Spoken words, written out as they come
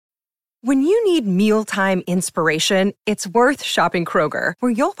When you need mealtime inspiration, it's worth shopping Kroger,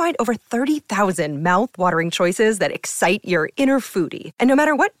 where you'll find over 30,000 mouth-watering choices that excite your inner foodie. And no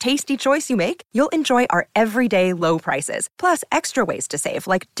matter what tasty choice you make, you'll enjoy our everyday low prices, plus extra ways to save,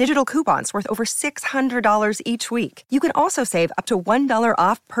 like digital coupons worth over $600 each week. You can also save up to $1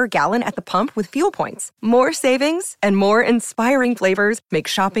 off per gallon at the pump with fuel points. More savings and more inspiring flavors make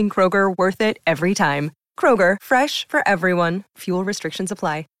shopping Kroger worth it every time. Kroger, fresh for everyone. Fuel restrictions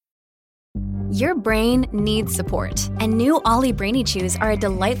apply. Your brain needs support, and new Ollie Brainy Chews are a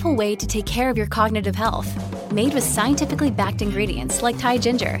delightful way to take care of your cognitive health. Made with scientifically backed ingredients like Thai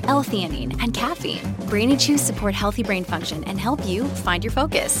ginger, L-theanine, and caffeine, Brainy Chews support healthy brain function and help you find your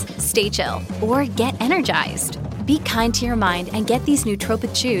focus, stay chill, or get energized. Be kind to your mind and get these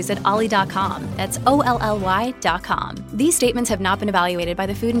nootropic chews at ollie.com. That's OLLY.com. These statements have not been evaluated by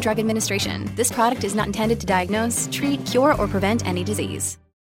the Food and Drug Administration. This product is not intended to diagnose, treat, cure, or prevent any disease.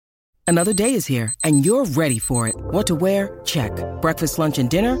 Another day is here, and you're ready for it. What to wear? Check. Breakfast, lunch, and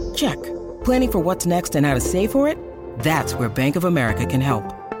dinner? Check. Planning for what's next and how to save for it? That's where Bank of America can help.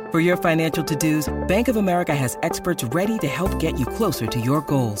 For your financial to-dos, Bank of America has experts ready to help get you closer to your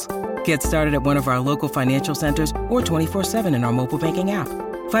goals. Get started at one of our local financial centers or 24/7 in our mobile banking app.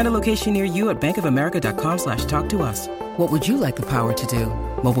 Find a location near you at bankofamerica.com/talktous. What would you like the power to do?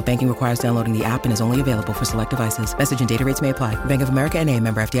 Mobile banking requires downloading the app and is only available for select devices. Message and data rates may apply. Bank of America N.A.,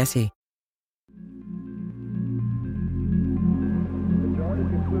 member FDIC.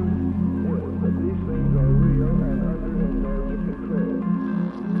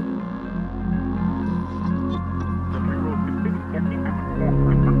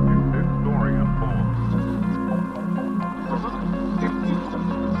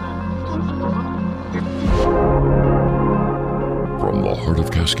 From the heart of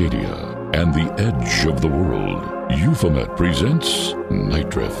Cascadia and the edge of the world, Euphomet presents Night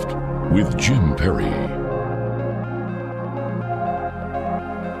Drift with Jim Perry.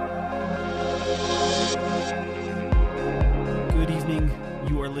 Good evening.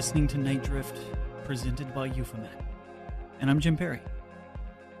 You are listening to Night Drift, presented by Euphomet. And I'm Jim Perry.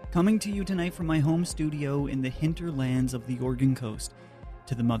 Coming to you tonight from my home studio in the hinterlands of the Oregon coast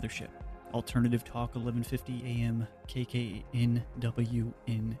to the mothership. Alternative Talk, 1150 AM, KKNW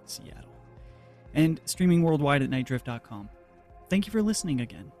in Seattle. And streaming worldwide at nightdrift.com. Thank you for listening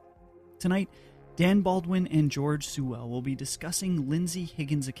again. Tonight, Dan Baldwin and George Sewell will be discussing Lindsay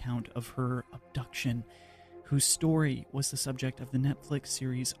Higgins' account of her abduction, whose story was the subject of the Netflix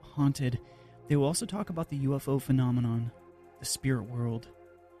series Haunted. They will also talk about the UFO phenomenon, the spirit world,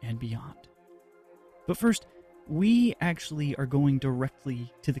 and beyond. But first, we actually are going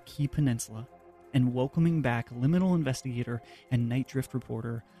directly to the Key Peninsula and welcoming back liminal investigator and Night Drift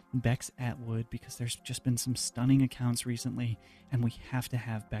reporter Bex Atwood, because there's just been some stunning accounts recently, and we have to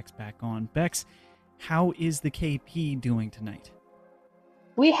have Bex back on. Bex, how is the KP doing tonight?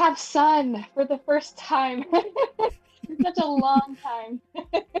 We have sun for the first time in such a long time.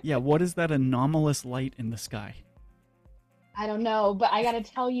 Yeah, what is that anomalous light in the sky? I don't know, but I gotta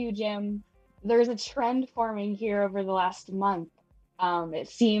tell you, Jim, there's a trend forming here over the last month. It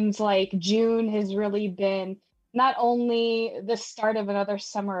seems like June has really been not only the start of another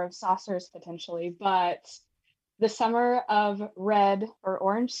summer of saucers potentially, but the summer of red or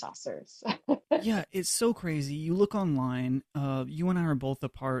orange saucers. Yeah, it's so crazy. You look online, you and I are both a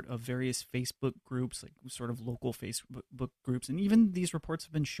part of various Facebook groups, like sort of local Facebook groups, and even these reports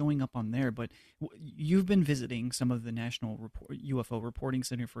have been showing up on there, but you've been visiting some of the National UFO Reporting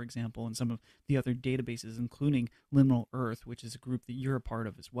Center, for example, and some of the other databases, including Liminal Earth, which is a group that you're a part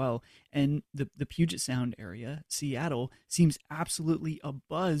of as well, and the Puget Sound area, Seattle, seems absolutely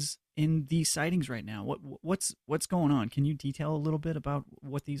abuzz in these sightings right now. What's going on? Can you detail a little bit about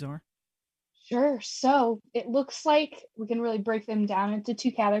what these are? Sure. So it looks like we can really break them down into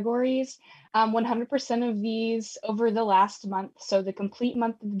two categories. 100% of these over the last month, so the complete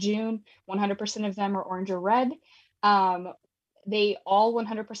month of June, 100% of them are orange or red. They all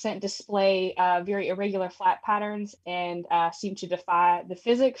 100% display very irregular flat patterns and seem to defy the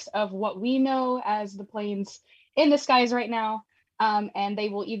physics of what we know as the planes in the skies right now. And they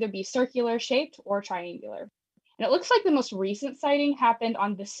will either be circular shaped or triangular. And it looks like the most recent sighting happened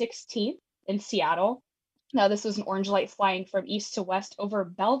on the 16th in Seattle. Now, this was an orange light flying from east to west over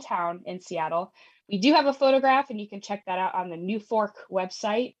Belltown in Seattle. We do have a photograph, and you can check that out on the New Fork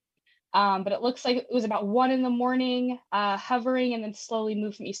website. But it looks like it was about 1 a.m, hovering and then slowly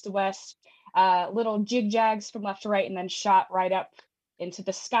moved from east to west, little jig-jags from left to right, and then shot right up into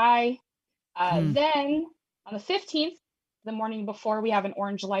the sky. Then on the 15th, the morning before, we have an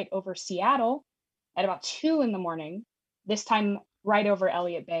orange light over Seattle at about 2 a.m, this time right over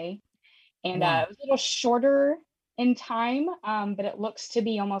Elliott Bay. And Wow. it was a little shorter in time, but it looks to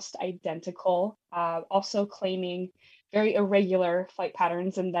be almost identical. Also claiming very irregular flight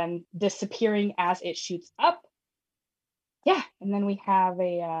patterns and then disappearing as it shoots up. Yeah, and then we have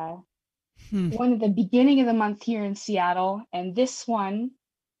a one at the beginning of the month here in Seattle, and this one,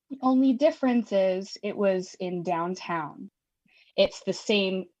 the only difference is it was in downtown. It's the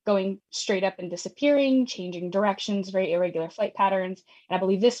same, going straight up and disappearing, changing directions, very irregular flight patterns. And I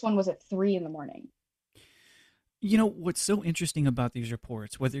believe this one was at 3 in the morning. You know, what's so interesting about these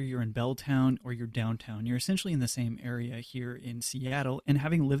reports, whether you're in Belltown or you're downtown, you're essentially in the same area here in Seattle. And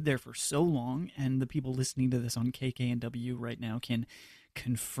having lived there for so long, and the people listening to this on KKNW right now can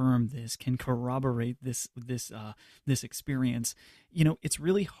confirm this, can corroborate this experience. You know, it's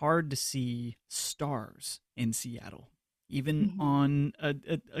really hard to see stars in Seattle, even on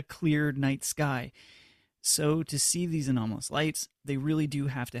a clear night sky. So to see these anomalous lights, they really do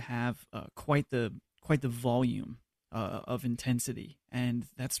have to have quite the volume of intensity, and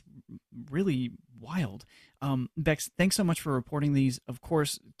that's really wild. Bex, thanks so much for reporting these. Of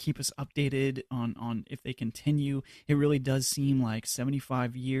course, keep us updated on if they continue. It really does seem like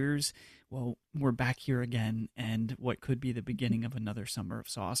 75 years. Well, we're back here again, and what could be the beginning of another summer of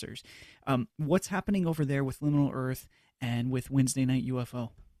saucers. What's happening over there with Liminal Earth and with Wednesday Night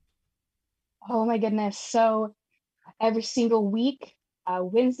UFO? Oh my goodness. So every single week,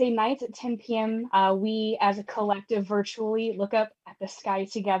 Wednesday nights at 10 p.m., we as a collective virtually look up at the sky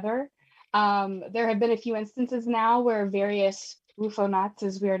together. There have been a few instances now where various WUFOnauts,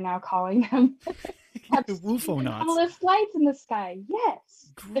 as we are now calling them, have seen WUFOnauts. anomalous lights in the sky.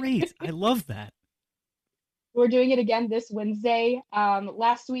 Yes. Great. I love that. We're doing it again this Wednesday.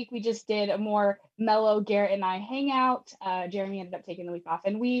 Last week we just did a more mellow Garrett and I hangout. Jeremy ended up taking the week off,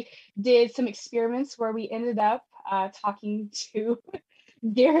 and we did some experiments where we ended up talking to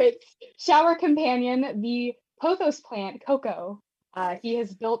Garrett's shower companion, the pothos plant, Coco. He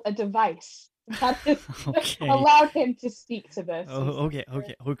has built a device that has allowed him to speak to this. Okay.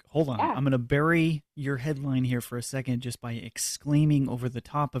 Hold on. Yeah. I'm going to bury your headline here for a second just by exclaiming over the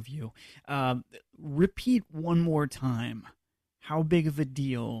top of you. Repeat one more time how big of a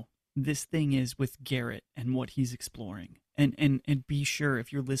deal this thing is with Garrett and what he's exploring. And be sure,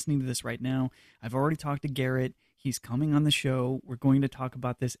 if you're listening to this right now, I've already talked to Garrett. He's coming on the show. We're going to talk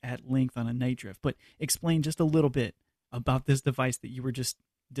about this at length on a Night Drift. But explain just a little bit about this device that you were just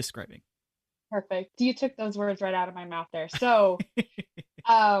describing. Perfect. You took those words right out of my mouth there. So,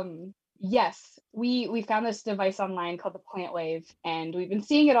 yes, we found this device online called the Plant Wave, and we've been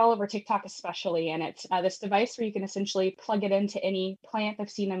seeing it all over TikTok especially. And it's this device where you can essentially plug it into any plant. I've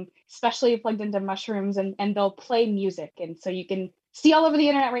seen them especially plugged into mushrooms, and they'll play music. And so you can see all over the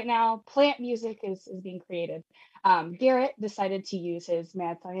internet right now, plant music is being created. Garrett decided to use his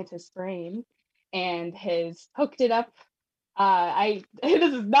mad scientist brain and has hooked it up. This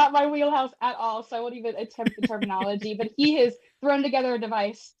is not my wheelhouse at all, so I won't even attempt the terminology, but he has thrown together a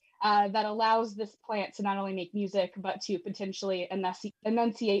device that allows this plant to not only make music, but to potentially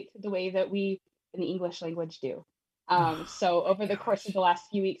enunciate the way that we in the English language do. So over the course of the last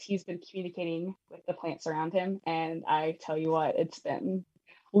few weeks, he's been communicating with the plants around him, and I tell you what, it's been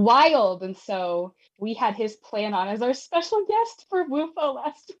wild. And so we had his plant on as our special guest for WUFO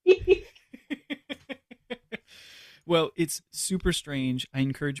last week. Well, it's super strange. I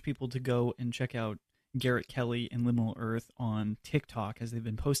encourage people to go and check out Garrett Kelly and Liminal Earth on TikTok, as they've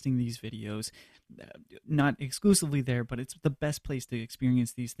been posting these videos. Not exclusively there, but it's the best place to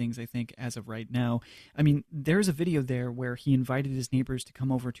experience these things, I think, as of right now. I mean, there's a video there where he invited his neighbors to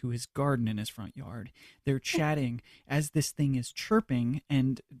come over to his garden in his front yard. They're chatting as this thing is chirping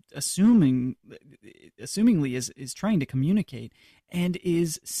and assumingly is trying to communicate and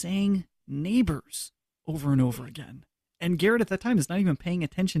is saying neighbors over and over again. And Garrett at that time is not even paying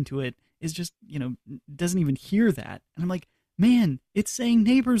attention to it, is just, doesn't even hear that. And I'm like, man, it's saying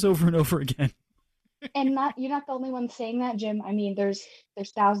neighbors over and over again. And you're not the only one saying that, Jim. I mean, there's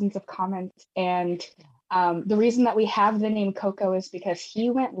thousands of comments, and the reason that we have the name Coco is because he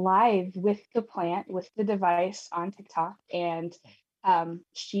went live with the plant, with the device on TikTok, and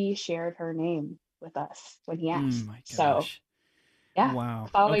she shared her name with us when he asked. My gosh. So, yeah, wow,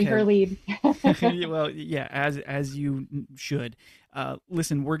 following her lead. Well, yeah, as you should.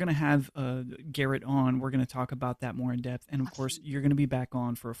 Listen, we're going to have Garrett on. We're going to talk about that more in depth. And, of course, you're going to be back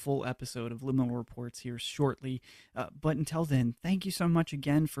on for a full episode of Liminal Reports here shortly. But until then, thank you so much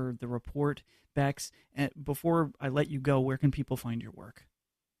again for the report, Bex. Before I let you go, where can people find your work?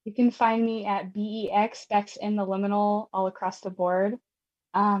 You can find me at BEX, Bex in the Liminal, all across the board.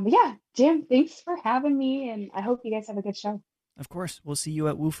 Yeah, Jim, thanks for having me, and I hope you guys have a good show. Of course. We'll see you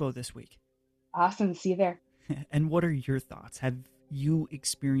at WUFO this week. Awesome. See you there. And what are your thoughts? Have you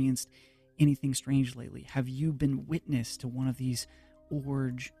experienced anything strange lately? Have you been witness to one of these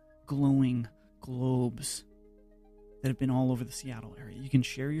orange glowing globes that have been all over the Seattle area? You can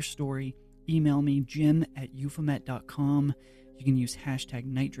share your story. Email me, jim@euphomet.com. You can use hashtag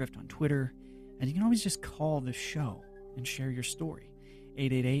NITEDRIFT on Twitter. And you can always just call the show and share your story.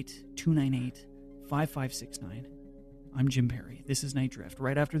 888-298-5569. I'm Jim Perry. This is Night Drift.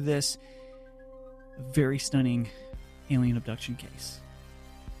 Right after this, a very stunning alien abduction case.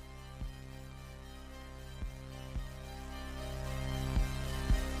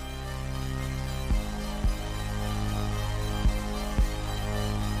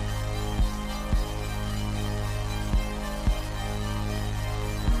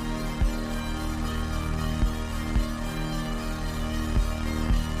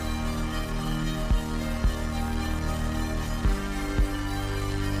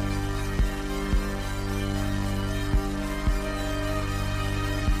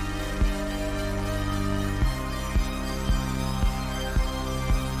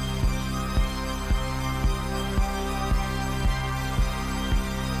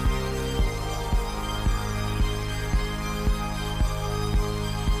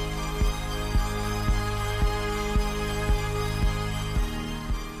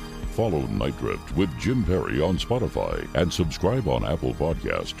 Follow Night Drift with Jim Perry on Spotify and subscribe on Apple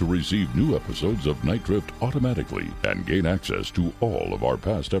Podcasts to receive new episodes of Night Drift automatically and gain access to all of our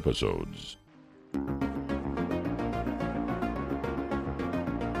past episodes.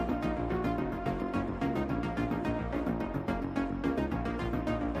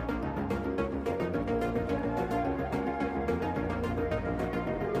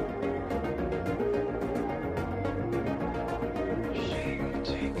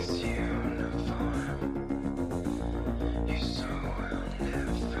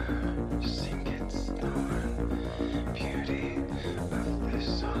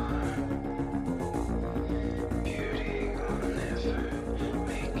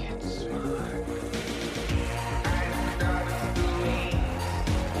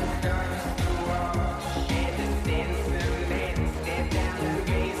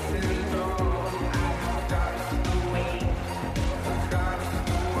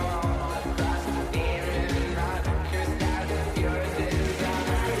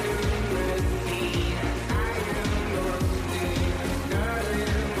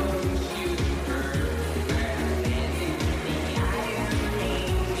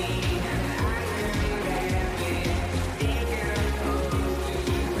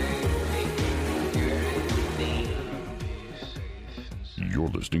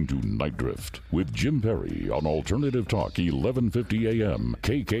 Listening to Night Drift with Jim Perry on Alternative Talk 1150 AM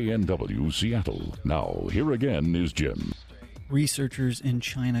KKNW Seattle. Now, here again is Jim. Researchers in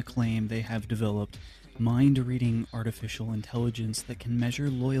China claim they have developed mind-reading artificial intelligence that can measure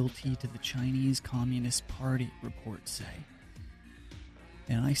loyalty to the Chinese Communist Party, reports say.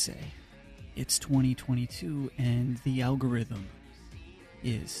 And I say, it's 2022 and the algorithm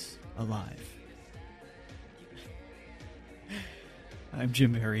is alive. I'm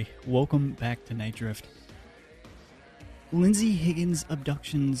Jim Perry. Welcome back to Night Drift. Lindsay Higgins'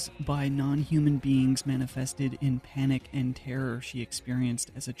 abductions by non-human beings manifested in panic and terror she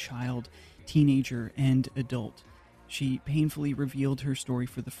experienced as a child, teenager, and adult. She painfully revealed her story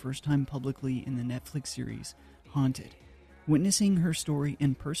for the first time publicly in the Netflix series Haunted. Witnessing her story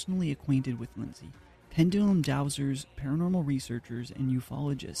and personally acquainted with Lindsay, Pendulum Dowsers, paranormal researchers, and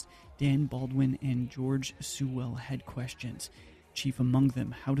ufologists Dan Baldwin and George Sewell had questions. Chief among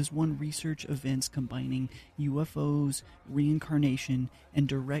them, how does one research events combining UFOs, reincarnation, and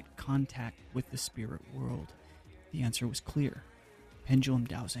direct contact with the spirit world? The answer was clear. Pendulum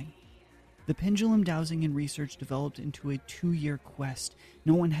dowsing. The pendulum dowsing and research developed into a 2-year quest.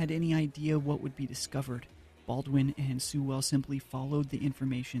 No one had any idea what would be discovered. Baldwin and Sewell simply followed the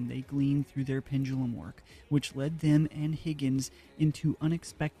information they gleaned through their pendulum work, which led them and Higgins into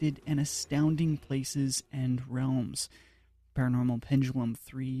unexpected and astounding places and realms. Paranormal Pendulum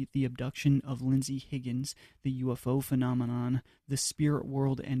 3, The Abduction of Lindsay Higgins, the UFO Phenomenon, the Spirit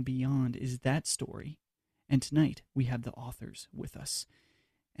World, and Beyond is that story. And tonight, we have the authors with us.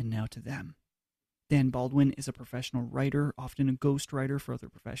 And now to them. Dan Baldwin is a professional writer, often a ghostwriter for other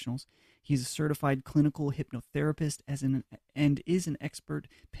professionals. He's a certified clinical hypnotherapist and is an expert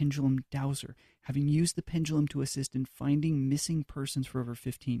pendulum dowser, having used the pendulum to assist in finding missing persons for over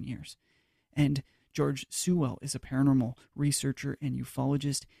 15 years. And George Sewell is a paranormal researcher and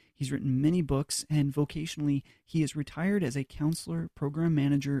ufologist. He's written many books, and vocationally, he is retired as a counselor, program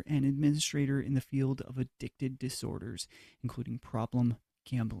manager, and administrator in the field of addicted disorders, including problem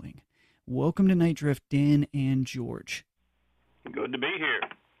gambling. Welcome to Night Drift, Dan and George. Good to be here.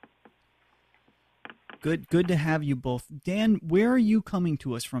 Good to have you both. Dan, where are you coming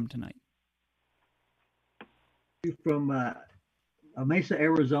to us from tonight? From Mesa,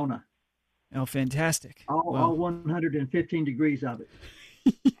 Arizona. Oh, fantastic. All 115 degrees of it.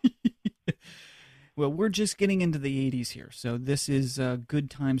 Well, we're just getting into the 80s here, so this is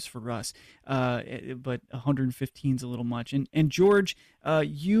good times for us. But 115 is a little much. And George,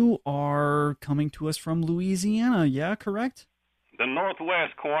 you are coming to us from Louisiana, yeah, correct? The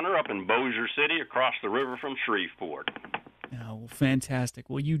northwest corner up in Bossier City across the river from Shreveport. Oh, well, fantastic.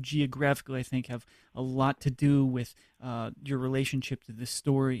 Well, you geographically, I think, have a lot to do with your relationship to this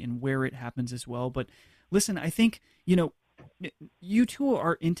story and where it happens as well. But listen, I think, you two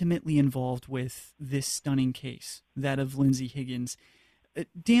are intimately involved with this stunning case, that of Lindsay Higgins.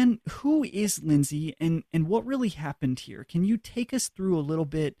 Dan, who is Lindsay and what really happened here? Can you take us through a little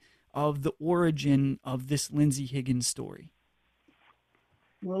bit of the origin of this Lindsay Higgins story?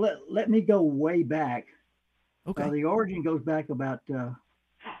 Well, let me go way back. Okay. The origin goes back about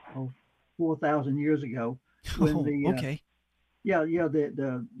 4,000 years ago. When okay.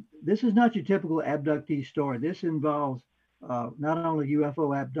 This is not your typical abductee story. This involves not only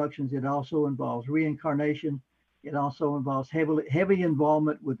UFO abductions, it also involves reincarnation. It also involves heavy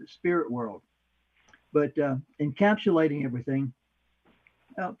involvement with the spirit world. But encapsulating everything,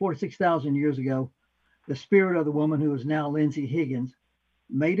 46,000 years ago, the spirit of the woman who is now Lindsay Higgins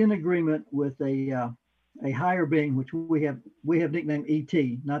made an agreement with a higher being, which we have nicknamed ET.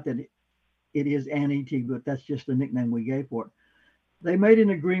 Not that it is an ET, but that's just the nickname we gave for it. They made an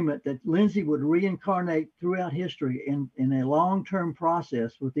agreement that Lindsay would reincarnate throughout history in a long-term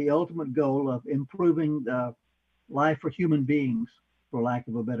process with the ultimate goal of improving life for human beings, for lack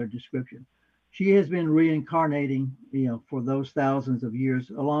of a better description. She has been reincarnating, for those thousands of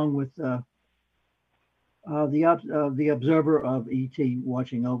years, along with the observer of ET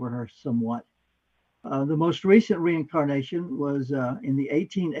watching over her somewhat. The most recent reincarnation was in the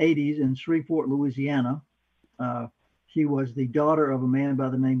 1880s in Shreveport, Louisiana. She was the daughter of a man by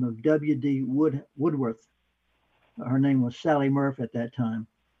the name of W.D. Woodworth. Her name was Sally Murph at that time.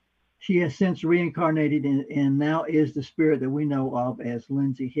 She has since reincarnated and now is the spirit that we know of as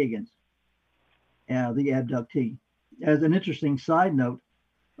Lindsay Higgins, the abductee. As an interesting side note,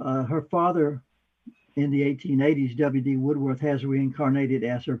 her father in the 1880s, W.D. Woodworth, has reincarnated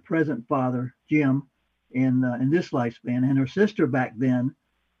as her present father, Jim, in this lifespan. And her sister back then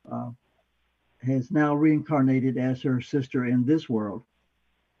has now reincarnated as her sister in this world.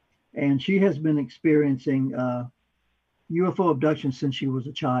 And she has been experiencing UFO abduction since she was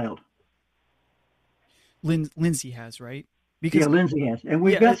a child. Lindsay has, right? Yeah, Lindsay has. And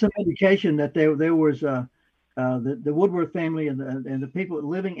we've got some indication that there was the Woodworth family and the people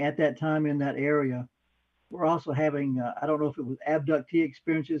living at that time in that area were also having, I don't know if it was abductee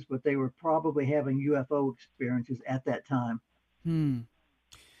experiences, but they were probably having UFO experiences at that time.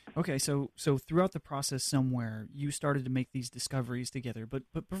 Okay, so throughout the process somewhere, you started to make these discoveries together. But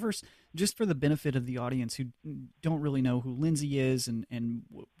first, just for the benefit of the audience who don't really know who Lindsay is and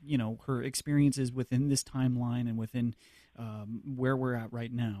her experiences within this timeline and within where we're at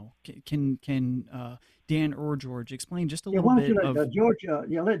right now, can Dan or George explain just a little bit of George?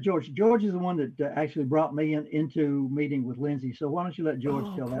 Let George. George is the one that actually brought me into meeting with Lindsay. So why don't you let George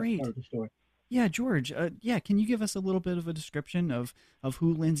tell that part of the story? Yeah, George. Can you give us a little bit of a description of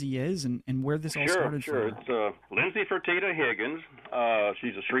who Lindsay is and where this all started? Sure. It's Lindsay Fertitta Higgins.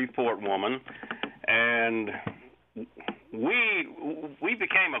 She's a Shreveport woman, and we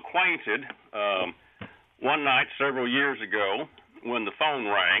became acquainted one night several years ago when the phone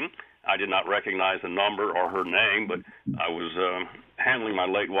rang. I did not recognize the number or her name, but I was handling my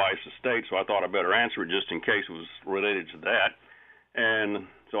late wife's estate, so I thought I'd better answer it just in case it was related to that. And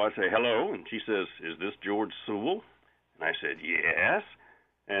so I say, hello, and she says, is this George Sewell? And I said, yes.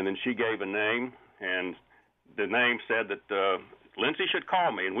 And then she gave a name, and the name said that Lindsay should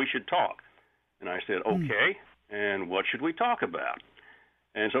call me and we should talk. And I said, okay, and what should we talk about?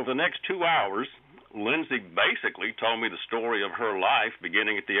 And so for the next 2 hours, Lindsay basically told me the story of her life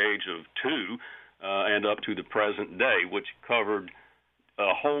beginning at the age of 2 and up to the present day, which covered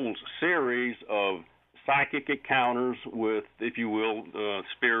a whole series of psychic encounters with, if you will,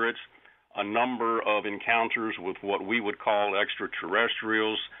 spirits, a number of encounters with what we would call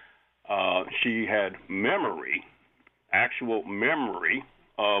extraterrestrials. She had memory, actual memory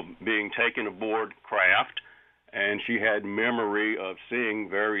of being taken aboard craft, and she had memory of seeing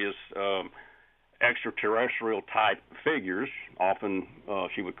various extraterrestrial type figures. Often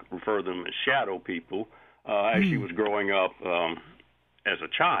she would refer to them as shadow people as she was growing up as a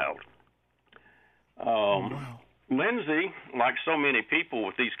child. Wow. Lindsay, like so many people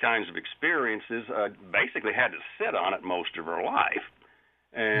with these kinds of experiences, basically had to sit on it most of her life,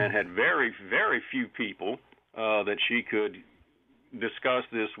 and had very, very few people that she could discuss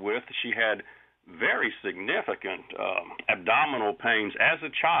this with. She had very significant abdominal pains as a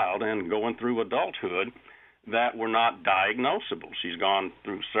child and going through adulthood that were not diagnosable. She's gone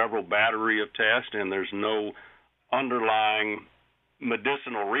through several battery of tests, and there's no underlying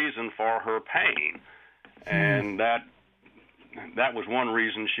medicinal reason for her pain. And that was one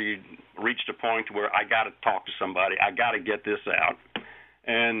reason she reached a point where I got to talk to somebody. I got to get this out.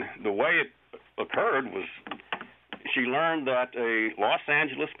 And the way it occurred was she learned that a Los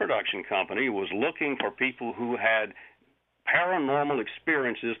Angeles production company was looking for people who had paranormal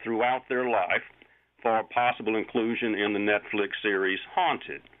experiences throughout their life for possible inclusion in the Netflix series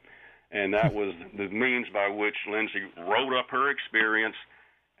Haunted. And that was the means by which Lindsay wrote up her experience,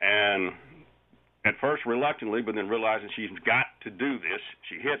 and at first reluctantly, but then realizing she's got to do this,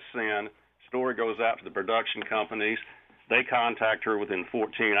 she hits send. Story goes out to the production companies. They contact her within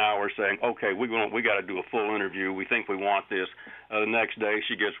 14 hours saying, okay, we got to do a full interview. We think we want this. The next day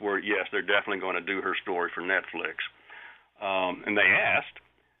she gets word, yes, they're definitely going to do her story for Netflix. And they asked,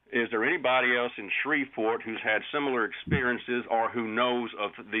 is there anybody else in Shreveport who's had similar experiences or who knows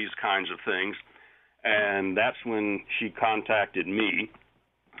of these kinds of things? And that's when she contacted me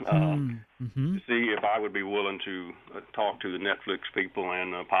to see if I would be willing to talk to the Netflix people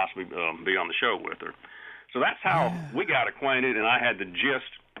and possibly be on the show with her. So that's how we got acquainted, and I had the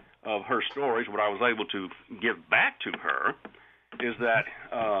gist of her stories. What I was able to give back to her is that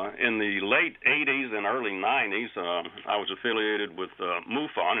in the late 80s and early 90s, I was affiliated with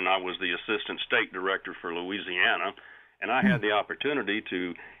MUFON, and I was the assistant state director for Louisiana, and I had the opportunity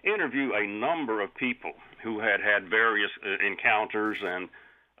to interview a number of people who had had various encounters and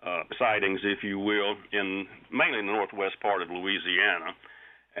sightings, if you will, mainly in the northwest part of Louisiana.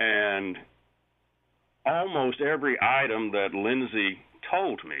 And almost every item that Lindsay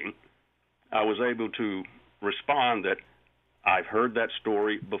told me, I was able to respond that I've heard that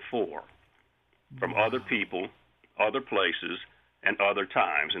story before from other people, other places, and other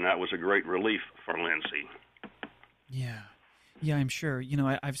times, and that was a great relief for Lindsay. Yeah, I'm sure. You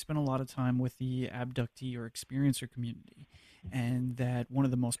know, I've spent a lot of time with the abductee or experiencer community, and that one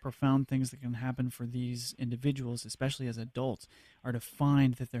of the most profound things that can happen for these individuals, especially as adults, are to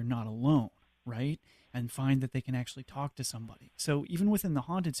find that they're not alone, right? And find that they can actually talk to somebody. So even within the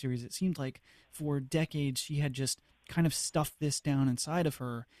Haunted series, it seemed like for decades she had just kind of stuffed this down inside of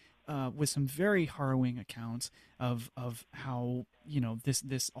her with some very harrowing accounts of how, you know,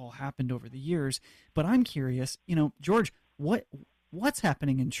 this all happened over the years. But I'm curious, you know, George, what's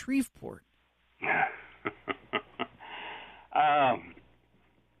happening in Shreveport?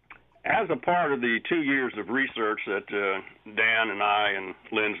 As a part of the 2 years of research that Dan and I and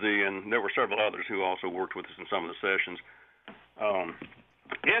Lindsay, and there were several others who also worked with us in some of the sessions,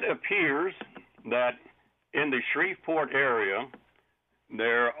 it appears that in the Shreveport area,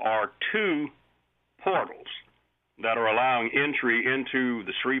 there are 2 portals that are allowing entry into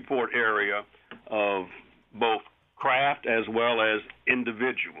the Shreveport area of both craft as well as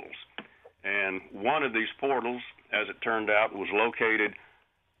individuals. And one of these portals, as it turned out, was located,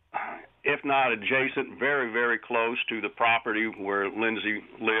 if not adjacent, very, very close to the property where Lindsay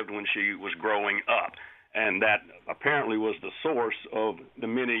lived when she was growing up. And that apparently was the source of the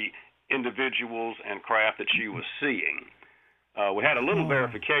many individuals and craft that she was seeing. We had a little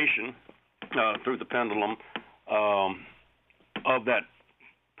verification through the Pendulum of that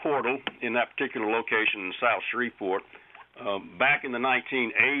portal in that particular location in South Shreveport. Back in the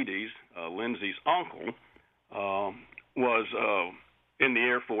 1980s, Lindsay's uncle was in the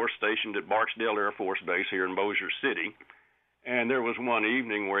Air Force, stationed at Barksdale Air Force Base here in Bossier City. And there was one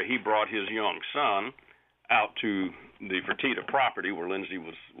evening where he brought his young son out to the Fertitta property where Lindsay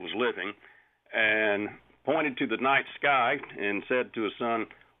was living and pointed to the night sky and said to his son,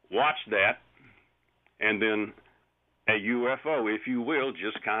 watch that. And then a UFO, if you will,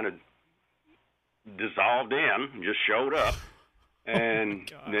 just kind of dissolved in, just showed up,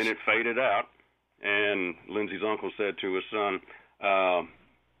 and then it faded out. And Lindsay's uncle said to his son,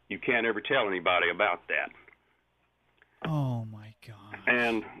 you can't ever tell anybody about that. Oh, my God.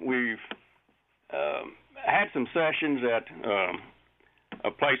 And we've had some sessions at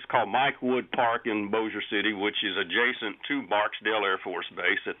a place called Mike Wood Park in Bossier City, which is adjacent to Barksdale Air Force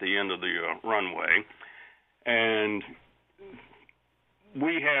Base at the end of the runway. And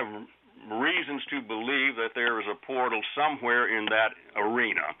we have reasons to believe that there is a portal somewhere in that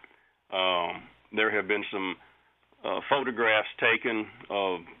arena. There have been some photographs taken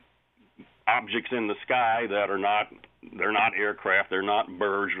of objects in the sky that are not, they're not aircraft, they're not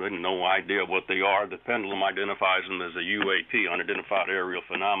birds, we have no idea what they are. The pendulum identifies them as a UAP, unidentified aerial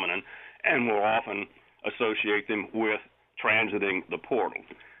phenomenon, and will often associate them with transiting the portal.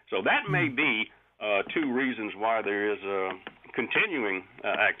 So that may be two reasons why there is continuing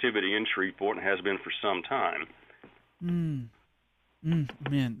activity in Shreveport and has been for some time.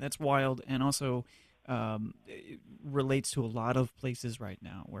 Man, that's wild. And also it relates to a lot of places right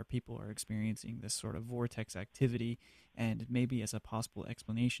now where people are experiencing this sort of vortex activity, and maybe as a possible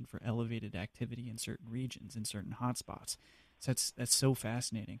explanation for elevated activity in certain regions, in certain hotspots. So that's so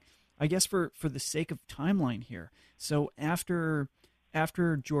fascinating. I guess for the sake of timeline here, so after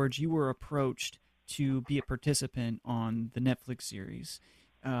George, you were approached to be a participant on the Netflix series.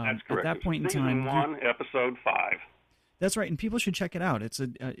 That's correct. At that point in time, Season 1, Episode 5. That's right, and people should check it out. It's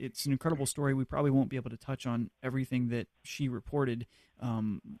an incredible story. We probably won't be able to touch on everything that she reported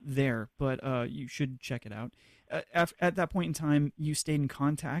there, but you should check it out. At that point in time, you stayed in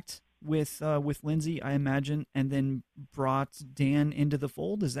contact with Lindsay, I imagine, and then brought Dan into the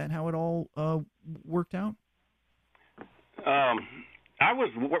fold. Is that how it all worked out? I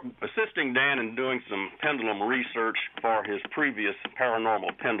was assisting Dan in doing some pendulum research for his previous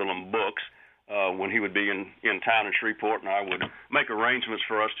Paranormal Pendulum books. When he would be in town in Shreveport, and I would make arrangements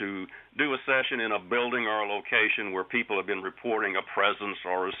for us to do a session in a building or a location where people have been reporting a presence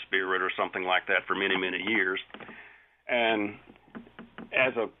or a spirit or something like that for many, many years. And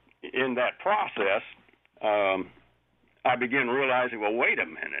in that process, I began realizing, well, wait a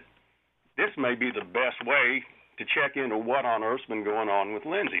minute, this may be the best way to check into what on earth's been going on with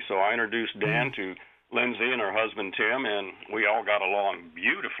Lindsay. So I introduced Dan to Lindsay and her husband Tim, and we all got along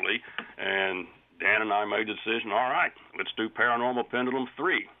beautifully. And Dan and I made the decision, all right, let's do Paranormal Pendulum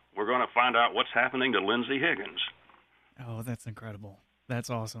 3. We're going to find out what's happening to Lindsay Higgins. Oh, that's incredible. That's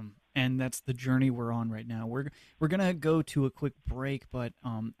awesome. And that's the journey we're on right now. We're going to go to a quick break, but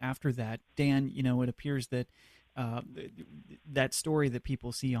after that, Dan, it appears that that story that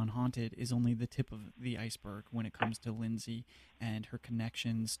people see on Haunted is only the tip of the iceberg when it comes to Lindsay and her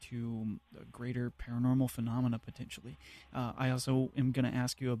connections to greater paranormal phenomena potentially. I also am going to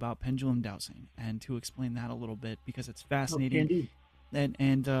ask you about pendulum dowsing and to explain that a little bit because it's fascinating.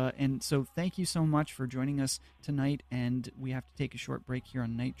 And so thank you so much for joining us tonight, and we have to take a short break here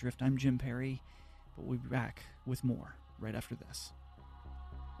on Night Drift. I'm Jim Perry, but we'll be back with more right after this.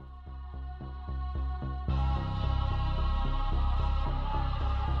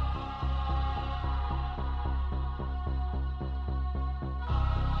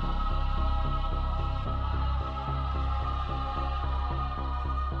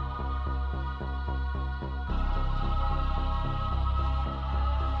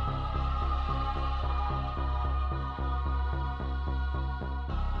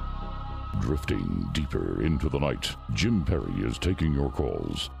 Drifting deeper into the night, Jim Perry is taking your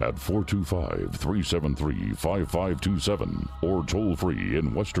calls at 425-373-5527 or toll free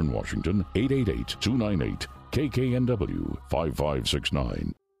in Western Washington, 888-298-KKNW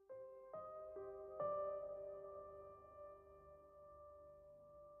 5569.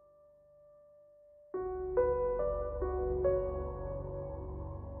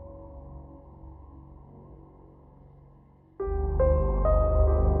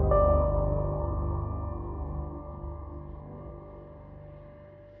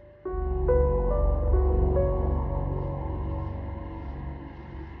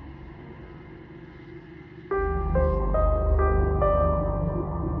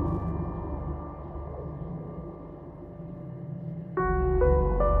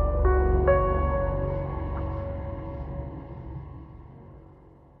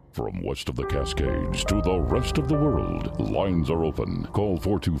 From west of the Cascades to the rest of the world, lines are open. Call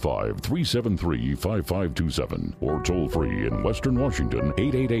 425-373-5527 or toll free in Western Washington,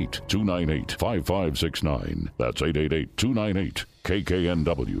 888-298-5569. That's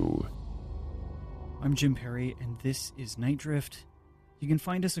 888-298-KKNW. I'm Jim Perry, and this is Night Drift. You can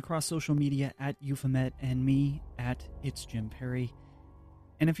find us across social media at Euphomet and me at It's Jim Perry.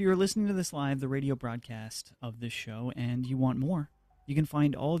 And if you're listening to this live, the radio broadcast of this show, and you want more, you can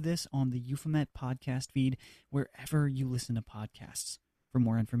find all of this on the Euphomet podcast feed wherever you listen to podcasts. For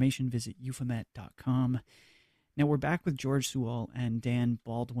more information, visit euphomet.com. Now we're back with George Sewell and Dan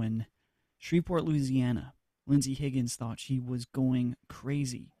Baldwin. Shreveport, Louisiana. Lindsay Higgins thought she was going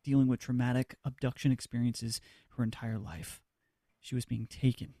crazy, dealing with traumatic abduction experiences her entire life. She was being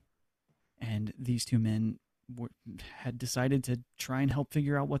taken. And these two men had decided to try and help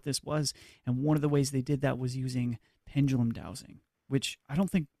figure out what this was. And one of the ways they did that was using pendulum dowsing, which I don't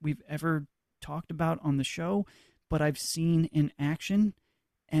think we've ever talked about on the show, but I've seen in action,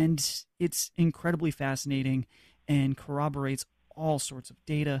 And it's incredibly fascinating and corroborates all sorts of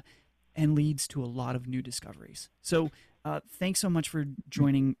data and leads to a lot of new discoveries. So thanks so much for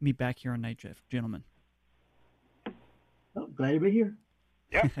joining me back here on Night Drift, gentlemen. Oh, glad to be here.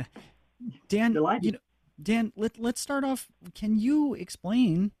 Yeah. Dan, Delighted. Dan, let's start off. Can you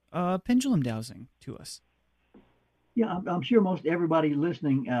explain pendulum dowsing to us? Yeah, I'm sure most everybody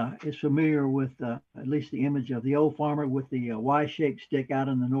listening is familiar with at least the image of the old farmer with the Y-shaped stick out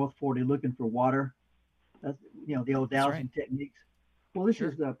in the North 40 looking for water. That's, the old dowsing techniques. Well, this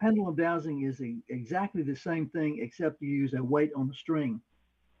is pendulum dowsing is exactly the same thing, except you use a weight on the string.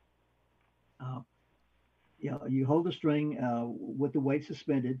 You hold the string with the weight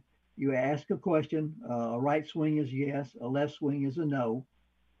suspended. You ask a question. A right swing is yes. A left swing is a no.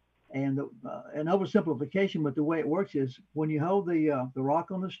 And an oversimplification, but the way it works is when you hold the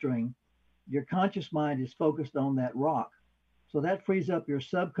rock on the string, your conscious mind is focused on that rock. So that frees up your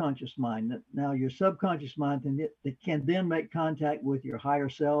subconscious mind. Now, your subconscious mind can then make contact with your higher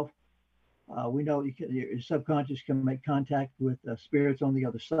self. We know your subconscious can make contact with spirits on the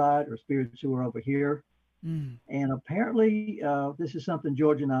other side or spirits who are over here. Mm. And apparently, this is something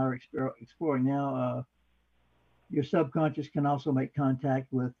George and I are exploring now. Your subconscious can also make contact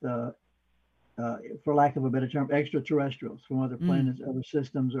with, for lack of a better term, extraterrestrials from other planets, other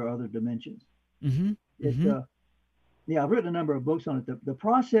systems, or other dimensions. Mm-hmm. I've written a number of books on it. The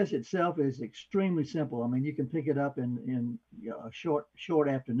process itself is extremely simple. I mean, you can pick it up in a short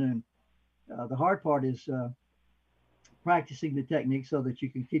afternoon. The hard part is practicing the technique so that you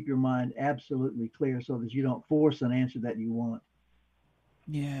can keep your mind absolutely clear, so that you don't force an answer that you want.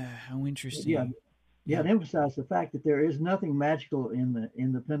 Yeah, how interesting. Yeah, and emphasize the fact that there is nothing magical in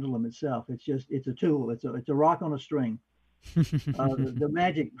the pendulum itself. It's a tool. It's a rock on a string. The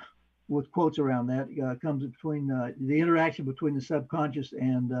magic, with quotes around that, comes between the interaction between the subconscious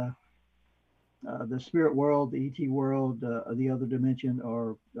and the spirit world, the ET world, the other dimension,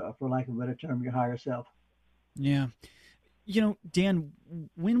 or for lack of a better term, your higher self. Yeah. Dan,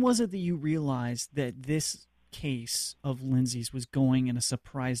 when was it that you realized that this case of Lindsay's was going in a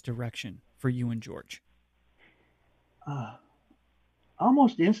surprise direction for you and George?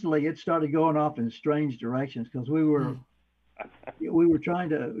 Almost instantly, it started going off in strange directions because we were trying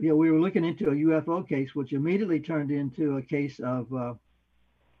to, we were looking into a UFO case, which immediately turned into a case of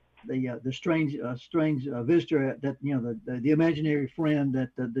the strange visitor that the imaginary friend that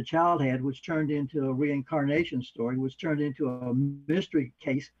the child had, which turned into a reincarnation story, which turned into a mystery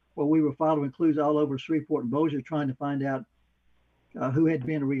case where we were following clues all over Shreveport and Bossier trying to find out who had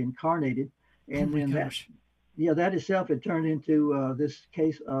been reincarnated. And then that itself had turned into this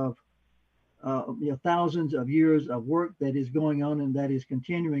case of thousands of years of work that is going on and that is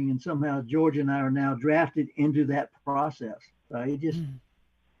continuing, and somehow George and I are now drafted into that process.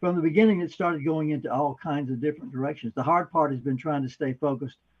 From the beginning, it started going into all kinds of different directions. The hard part has been trying to stay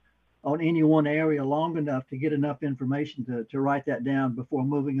focused on any one area long enough to get enough information to write that down before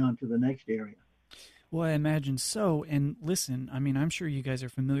moving on to the next area. Well, I imagine so. And listen, I mean, I'm sure you guys are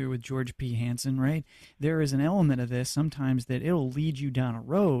familiar with George P. Hansen, right? There is an element of this sometimes that it'll lead you down a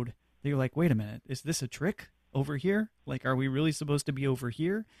road that you're like, wait a minute, is this a trick over here? Like, are we really supposed to be over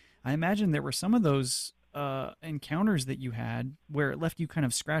here? I imagine there were some of those encounters that you had where it left you kind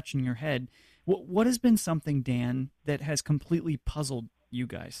of scratching your head. What has been something, Dan, that has completely puzzled you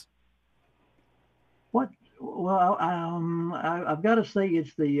guys? Well, I've got to say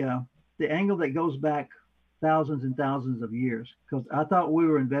it's the angle that goes back thousands and thousands of years, because I thought we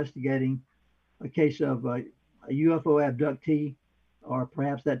were investigating a case of a UFO abductee, or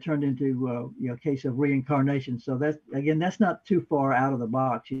perhaps that turned into a case of reincarnation. So that's not too far out of the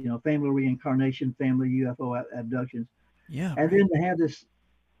box. Family reincarnation, family UFO abductions. Yeah. And then to have this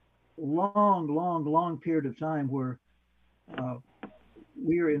long period of time where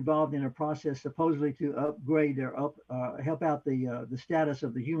we are involved in a process supposedly to upgrade or help out the status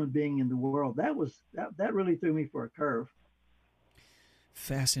of the human being in the world. That really threw me for a curve.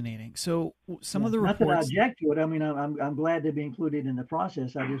 Fascinating. So some of the reports. Not that I object to it. I mean, I'm glad to be included in the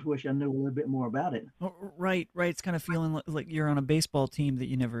process. I just wish I knew a little bit more about it. Oh, right. It's kind of feeling like you're on a baseball team that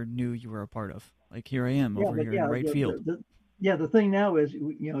you never knew you were a part of. Like, here I am over here in right field. The thing now is,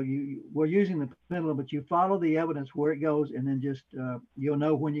 we're using the pendulum, but you follow the evidence where it goes, and then just you'll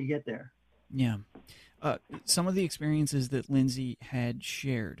know when you get there. Yeah. Some of the experiences that Lindsay had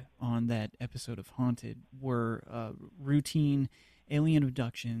shared on that episode of Haunted were routine alien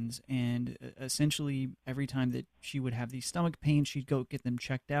abductions, and essentially every time that she would have these stomach pains, she'd go get them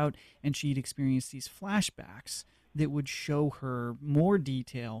checked out, and she'd experience these flashbacks that would show her more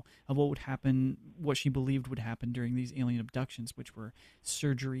detail of what would happen, what she believed would happen during these alien abductions, which were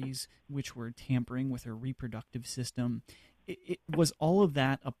surgeries, which were tampering with her reproductive system. It was all of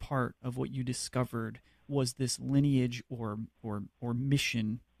that a part of what you discovered was this lineage or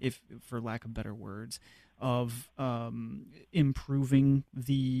mission, if for lack of better words, of improving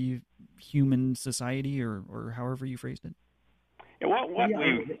the human society, or however you phrased it? Yeah, what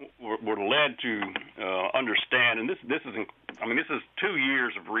we were led to understand, and this is 2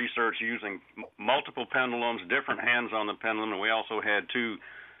 years of research using multiple pendulums, different hands on the pendulum, and we also had two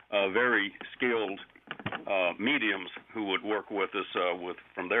very skilled mediums who would work with us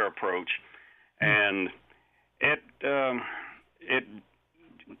from their approach, and it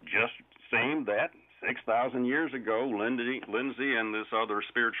just seemed that 6,000 years ago, Lindsay and this other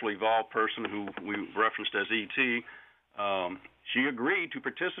spiritually evolved person who we referenced as E.T., she agreed to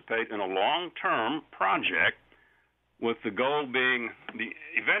participate in a long-term project with the goal being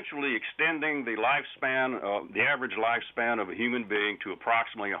eventually extending the lifespan, the average lifespan of a human being to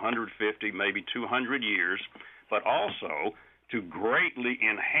approximately 150, maybe 200 years, but also to greatly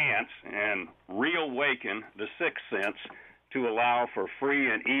enhance and reawaken the sixth sense to allow for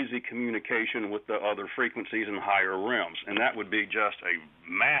free and easy communication with the other frequencies and higher realms. And that would be just a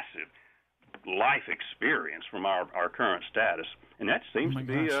massive life experience from our current status. And that seems to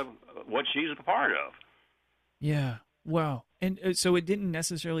be what she's a part of. Yeah. Wow. And so it didn't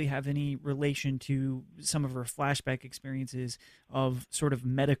necessarily have any relation to some of her flashback experiences of sort of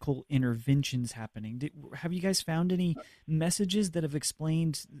medical interventions happening. Have you guys found any messages that have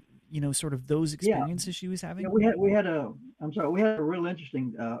explained, sort of those experiences she was having? Yeah, we had a real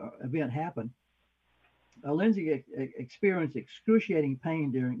interesting event happen. Lindsay experienced excruciating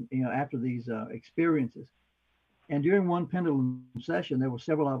pain during, after these experiences. And during one pendulum session, there were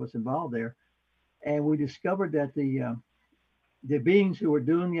several of us involved there. And we discovered that the beings who were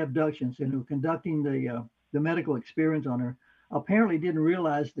doing the abductions and who were conducting the medical experience on her apparently didn't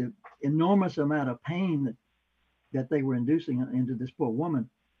realize the enormous amount of pain that they were inducing into this poor woman.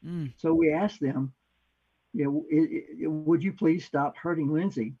 So we asked them, would you please stop hurting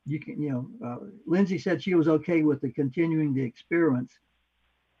Lindsay? You can, Lindsay said she was okay with continuing the experiments,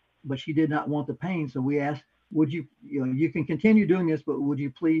 but she did not want the pain. So we asked, would you, you can continue doing this, but would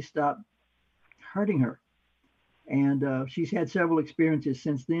you please stop hurting her? And she's had several experiences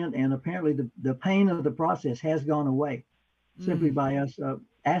since then, and apparently the pain of the process has gone away simply by us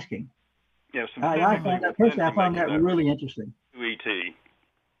asking. Yes, I found that really interesting. E.T.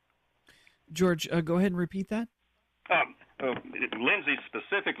 George, go ahead and repeat that. Lindsay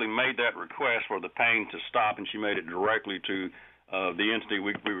specifically made that request for the pain to stop, and she made it directly to the entity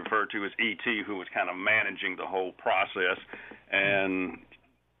we refer to as E.T., who was kind of managing the whole process. And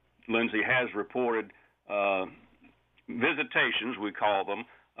Lindsay has reported visitations, we call them,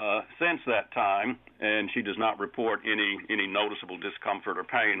 since that time, and she does not report any noticeable discomfort or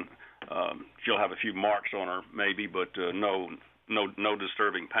pain. She'll have a few marks on her, maybe, but no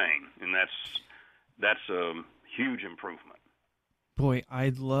disturbing pain, and that's a huge improvement. Boy,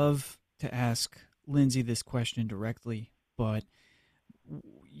 I'd love to ask Lindsay this question directly, but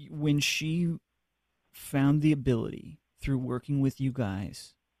when she found the ability through working with you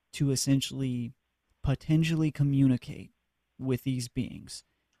guys to essentially potentially communicate with these beings,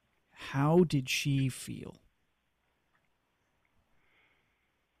 how did she feel?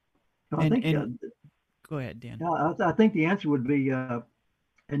 I think go ahead, Dan. I think the answer would be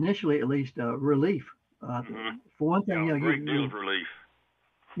initially, at least, relief. For one thing, great deal of relief.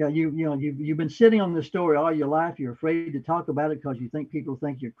 Yeah, you've been sitting on this story all your life. You're afraid to talk about it because you think people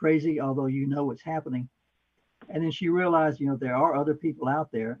think you're crazy, although you know what's happening. And then she realized, there are other people out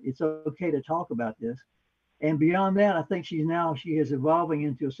there. It's okay to talk about this. And beyond that, I think she is evolving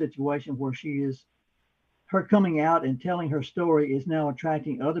into a situation where her coming out and telling her story is now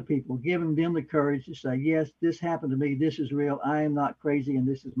attracting other people, giving them the courage to say, yes, this happened to me. This is real. I am not crazy. And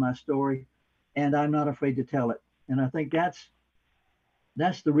this is my story. And I'm not afraid to tell it. And I think that's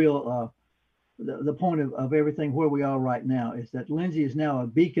the real, the point of everything where we are right now, is that Lindsay is now a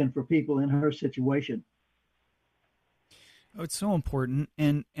beacon for people in her situation. Oh, it's so important.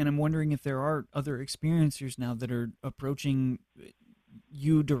 And I'm wondering if there are other experiencers now that are approaching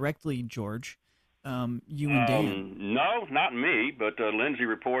you directly, George. You and Dan. No, not me, but Lindsay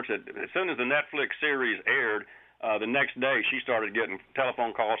reports that as soon as the Netflix series aired, the next day she started getting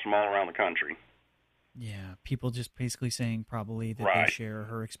telephone calls from all around the country. Yeah, people just basically saying probably that they share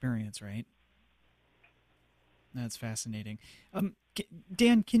her experience, right? That's fascinating.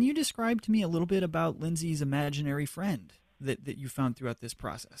 Dan, can you describe to me a little bit about Lindsay's imaginary friend that you found throughout this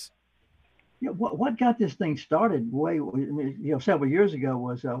process? Yeah, what got this thing started several years ago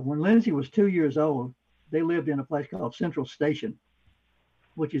was when Lindsay was 2 years old. They lived in a place called Central Station,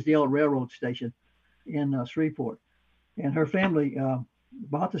 which is the old railroad station in Shreveport. And her family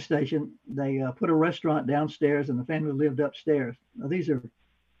bought the station. They put a restaurant downstairs, and the family lived upstairs. Now, these are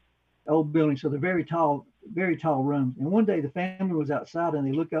old buildings, so they're very tall rooms. And one day the family was outside, and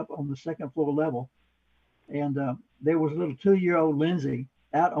they looked up on the second floor level, and there was a little 2-year-old Lindsay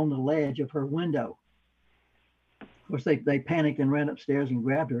out on the ledge of her window. Of course, they panicked and ran upstairs and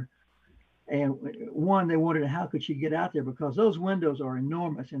grabbed her. And they wondered how could she get out there, because those windows are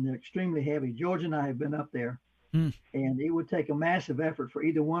enormous and they're extremely heavy. George and I have been up there, and it would take a massive effort for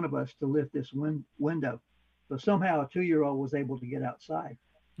either one of us to lift this window. So somehow a 2-year-old was able to get outside.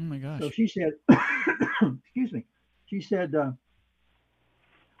 Oh my gosh. So she said, excuse me, she said,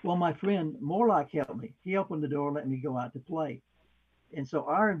 well, my friend Morlock helped me. He opened the door and let me go out to play. And so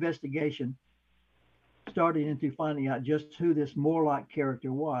our investigation started into finding out just who this Morlock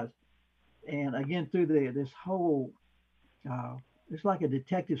character was. And again, through this whole, it's like a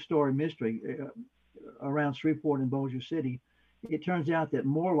detective story mystery around Shreveport and Bossier City. It turns out that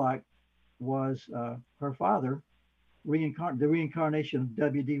Morlock was her father, the reincarnation of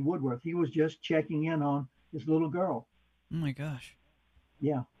W.D. Woodworth. He was just checking in on this little girl. Oh my gosh.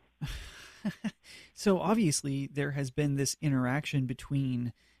 Yeah. So obviously there has been this interaction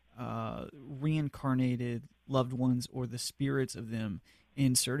between reincarnated loved ones, or the spirits of them,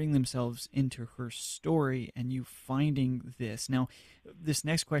 inserting themselves into her story, and you finding this. Now, this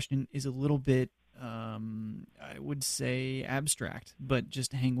next question is a little bit, I would say, abstract, but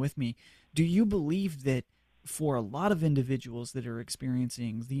just hang with me. Do you believe that for a lot of individuals that are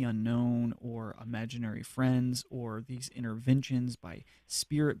experiencing the unknown, or imaginary friends, or these interventions by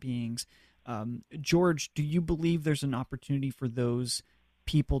spirit beings, George, do you believe there's an opportunity for those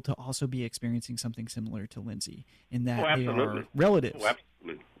people to also be experiencing something similar to Lindsay, in that they are relatives? Oh,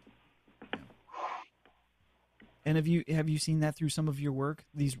 absolutely. And have you seen that through some of your work?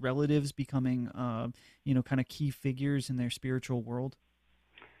 These relatives becoming, kind of key figures in their spiritual world.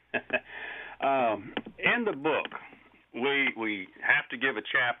 In the book, we have to give a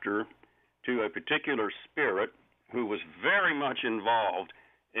chapter to a particular spirit who was very much involved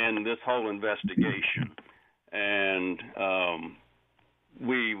in this whole investigation, and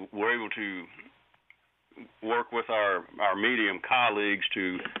we were able to work with our medium colleagues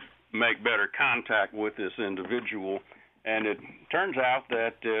to make better contact with this individual. And it turns out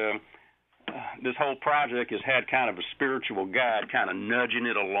that this whole project has had kind of a spiritual guide kind of nudging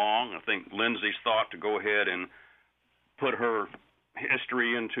it along. I think Lindsay's thought to go ahead and put her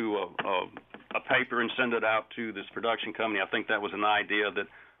history into a paper and send it out to this production company. I think that was an idea that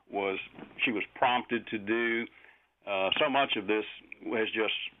she was prompted to do. So much of this was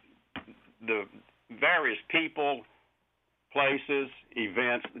just the various people, places,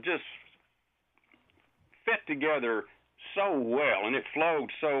 events just fit together so well, and it flowed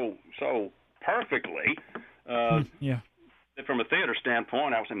so perfectly. Yeah. From a theater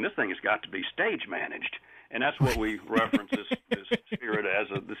standpoint, I was saying this thing has got to be stage managed, and that's what we reference this spirit as,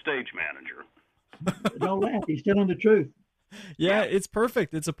 the stage manager. Don't laugh; he's telling the truth. Yeah, it's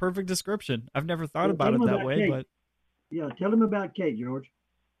perfect. It's a perfect description. I've never thought about it that way, Kate. but yeah, tell him about Kate, George.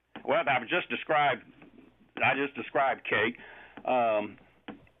 Well, I just described Kate.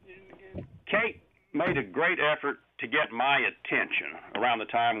 Kate made a great effort to get my attention around the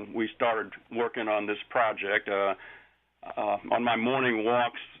time we started working on this project. On my morning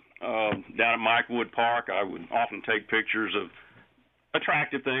walks down at Mike Wood Park, I would often take pictures of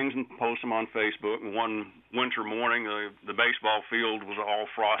attractive things and post them on Facebook. And one winter morning, the baseball field was all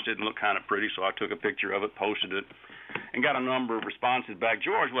frosted and looked kind of pretty, so I took a picture of it, posted it, and got a number of responses back.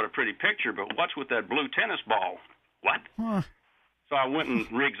 George, what a pretty picture, but what's with that blue tennis ball? What? Huh. So I went and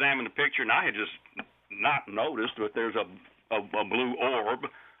re-examined the picture, and I had just not noticed that there's a blue orb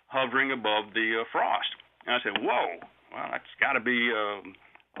hovering above the frost. And I said, whoa, well, that's got to be a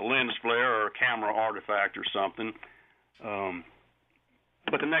lens flare or a camera artifact or something.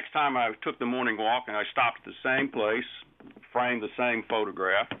 But the next time I took the morning walk, and I stopped at the same place, framed the same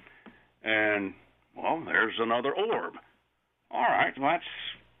photograph, and, well, there's another orb. All right, well,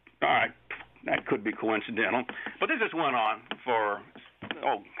 that could be coincidental. But this just went on for,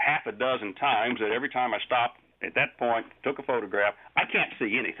 half a dozen times, that every time I stopped at that point, took a photograph, I can't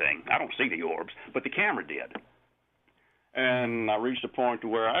see anything. I don't see the orbs, but the camera did. And I reached a point to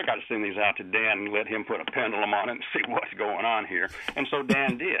where I got to send these out to Dan and let him put a pendulum on it and see what's going on here. And so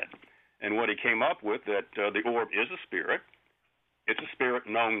Dan did. And what he came up with, that the orb is a spirit, it's a spirit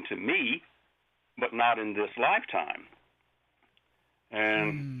known to me, but not in this lifetime.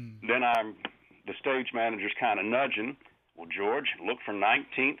 And then the stage manager's kind of nudging, well, George, look for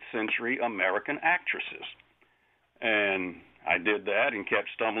 19th century American actresses. And I did that and kept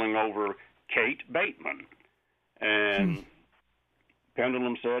stumbling over Kate Bateman. And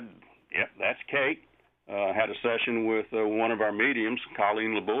Pendulum said, yep, that's Kate. Had a session with one of our mediums,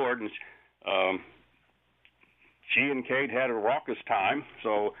 Colleen Laborde, and she and Kate had a raucous time.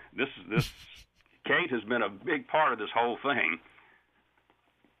 So this Kate has been a big part of this whole thing.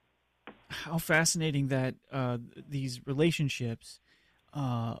 How fascinating that these relationships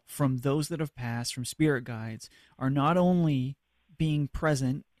from those that have passed, from spirit guides, are not only being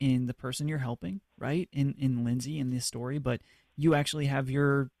present in the person you're helping, right, in Lindsay in this story, but you actually have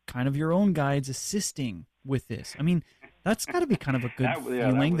your own guides assisting with this. I mean, that's got to be kind of a good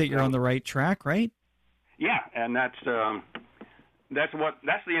feeling that you're on the right track, right? Yeah, and that's the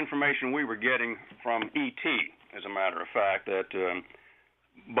information we were getting from ET, as a matter of fact, that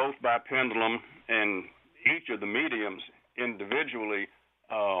both by Pendulum and each of the mediums individually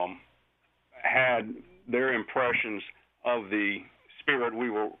had their impressions of the spirit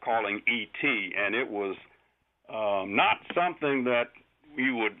we were calling ET, and it was not something that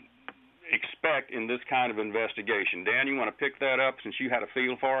you would expect in this kind of investigation. Dan, you want to pick that up since you had a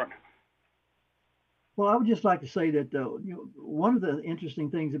feel for it? Well, I would just like to say that one of the interesting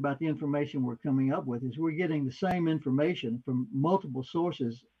things about the information we're coming up with is we're getting the same information from multiple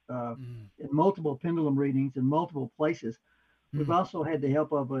sources, in multiple pendulum readings in multiple places. We've also had the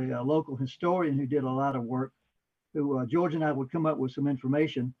help of a local historian who did a lot of work, who George and I would come up with some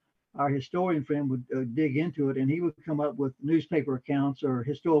information. Our historian friend would dig into it, and he would come up with newspaper accounts or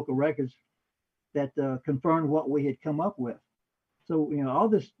historical records that confirmed what we had come up with. So, all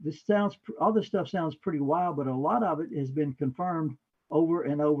this stuff sounds pretty wild, but a lot of it has been confirmed over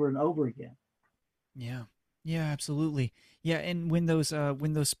and over and over again. Yeah, absolutely. Yeah, and when those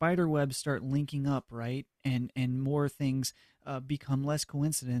spider webs start linking up, right, and more things become less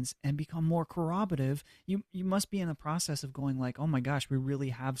coincidence and become more corroborative, you must be in the process of going like, oh my gosh, we really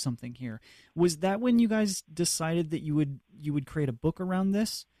have something here. Was that when you guys decided that you would create a book around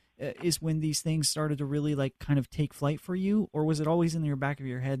this? Is when these things started to really like kind of take flight for you, or was it always in your back of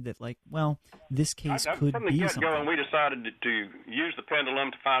your head that like, well, this case could from the be get-go, something? and we decided to use the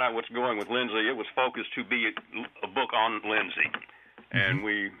pendulum to find out what's going with Lindsay. It was focused to be a book on Lindsay, and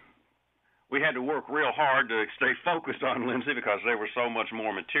we had to work real hard to stay focused on Lindsay because there was so much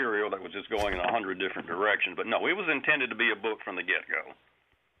more material that was just going in 100 different directions. But no, it was intended to be a book from the get-go.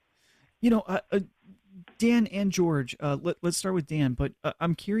 Dan and George, let's start with Dan, but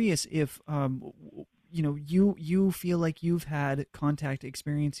I'm curious if, you feel like you've had contact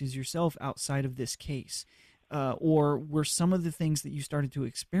experiences yourself outside of this case, or were some of the things that you started to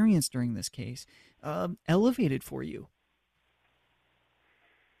experience during this case elevated for you?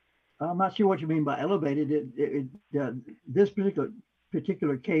 I'm not sure what you mean by elevated. This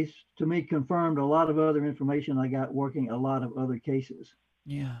particular case, to me, confirmed a lot of other information I got working a lot of other cases.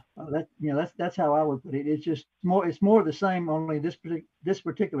 Yeah. That's how I would put it. It's more the same. Only this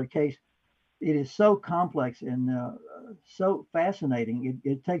particular case, it is so complex and so fascinating.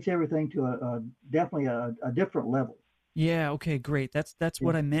 It takes everything to definitely a different level. Yeah. Okay. Great. That's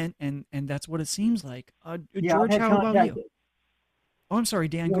what I meant, and that's what it seems like. Yeah, George, how about you? Oh, I'm sorry,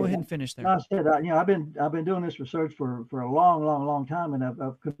 Dan. Go ahead and finish there. I said, I've been doing this research for a long time, and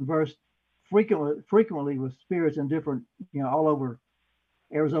I've conversed frequently with spirits in different, all over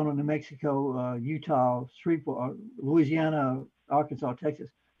Arizona, New Mexico, Utah, Shreveport, Louisiana, Arkansas, Texas.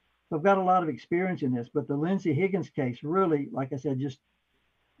 So I've got a lot of experience in this, but the Lindsay Higgins case really, like I said, just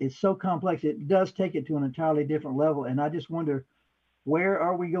it's so complex. It does take it to an entirely different level. And I just wonder, where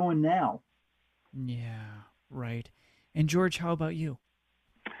are we going now? Yeah, right. And George, how about you?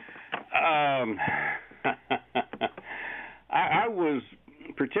 I was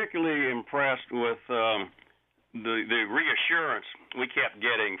particularly impressed with the reassurance we kept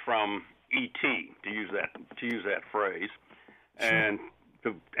getting from ET, to use that phrase, and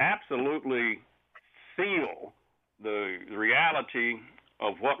to absolutely feel the reality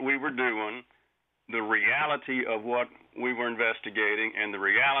of what we were doing, the reality of what we were investigating, and the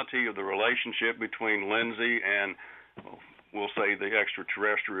reality of the relationship between Lindsay and, we'll say, the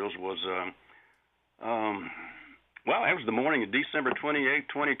extraterrestrials was, it was the morning of December 28,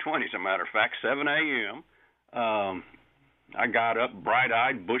 2020, as a matter of fact, 7 a.m., I got up,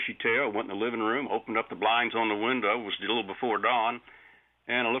 bright-eyed, bushy-tailed, went in the living room, opened up the blinds on the window. It was a little before dawn,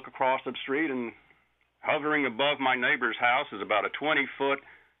 and I look across the street, and hovering above my neighbor's house is about a 20-foot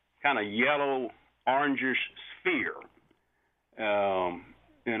kind of yellow, orangish sphere.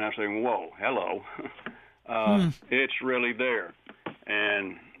 And I'm saying, whoa, hello. It's really there.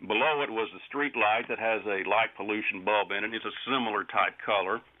 And below it was the street light that has a light pollution bulb in it. It's a similar type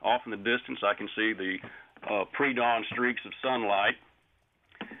color. Off in the distance, I can see the pre-dawn streaks of sunlight.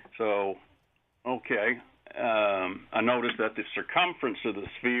 So, okay. I noticed that the circumference of the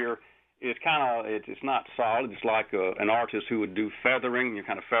sphere is it's not solid. It's like an artist who would do feathering. You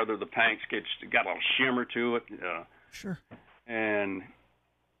kind of feather the paints, got a little shimmer to it. Sure. And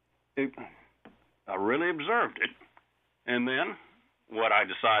I really observed it. And then what I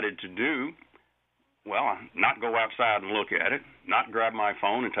decided to do, well, not go outside and look at it, not grab my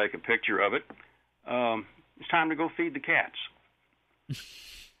phone and take a picture of it. It's time to go feed the cats.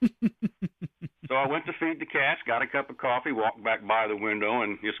 So I went to feed the cats, got a cup of coffee, walked back by the window,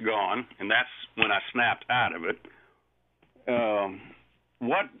 and it's gone. And that's when I snapped out of it.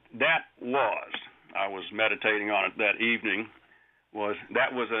 What that was, I was meditating on it that evening,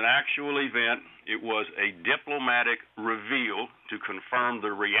 that was an actual event. It was a diplomatic reveal to confirm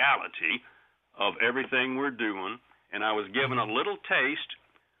the reality of everything we're doing. And I was given a little taste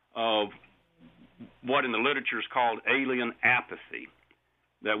of what in the literature is called alien apathy.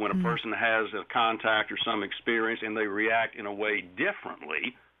 That when a person has a contact or some experience and they react in a way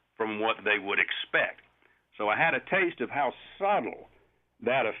differently from what they would expect. So I had a taste of how subtle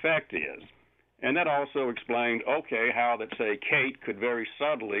that effect is. And that also explained, okay, how that, say, Kate could very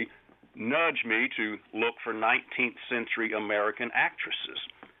subtly nudge me to look for 19th century American actresses,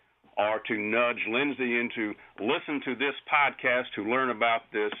 or to nudge Lindsay into listen to this podcast to learn about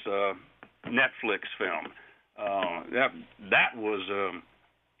this Netflix film.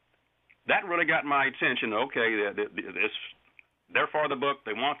 That really got my attention. Okay, they're for the book.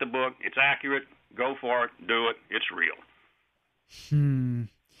 They want the book. It's accurate. Go for it. Do it. It's real.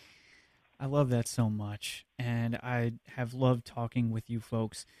 I love that so much, and I have loved talking with you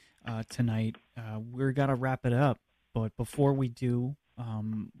folks tonight. We're got to wrap it up, but before we do,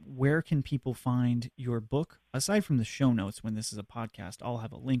 where can people find your book? Aside from the show notes, when this is a podcast, I'll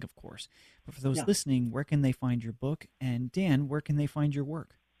have a link, of course. But for those listening, where can they find your book? And Dan, where can they find your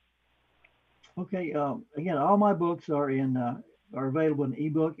work? Okay. Again, all my books are available in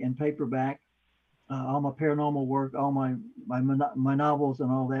ebook and paperback. All my paranormal work, all my novels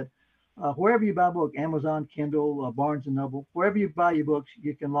and all that. Wherever you buy a book, Amazon, Kindle, Barnes & Noble, wherever you buy your books,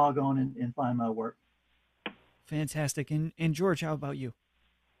 you can log on and find my work. Fantastic. And George, how about you?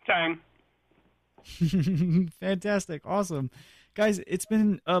 Same. Fantastic. Awesome. Guys, it's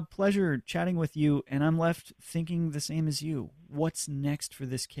been a pleasure chatting with you, and I'm left thinking the same as you. What's next for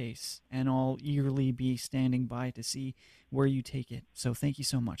this case? And I'll eagerly be standing by to see where you take it. So thank you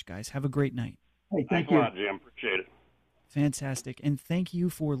so much, guys. Have a great night. Hey, thanks a lot, Jim. Appreciate it. Fantastic. And thank you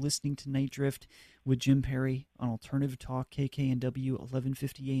for listening to Night Drift with Jim Perry on Alternative Talk, KKNW,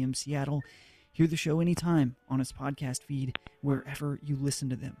 1150 AM Seattle. Hear the show anytime on its podcast feed, wherever you listen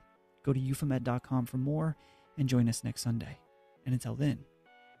to them. Go to euphomet.com for more, and join us next Sunday. And until then,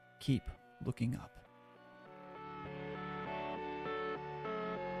 keep looking up.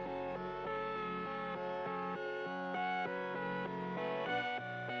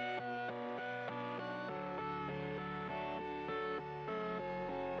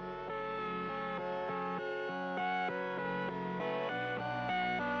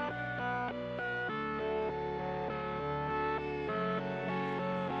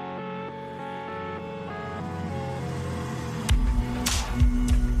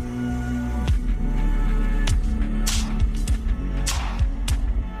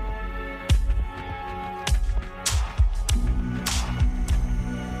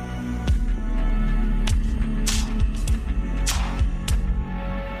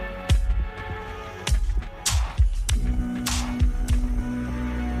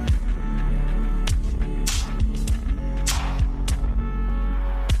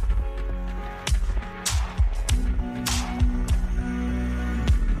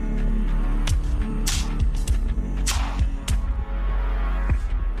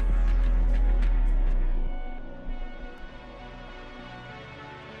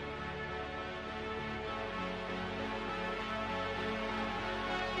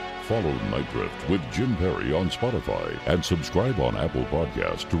 Follow Night Drift with Jim Perry on Spotify and subscribe on Apple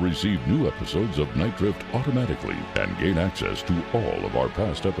Podcasts to receive new episodes of Night Drift automatically and gain access to all of our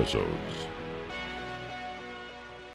past episodes.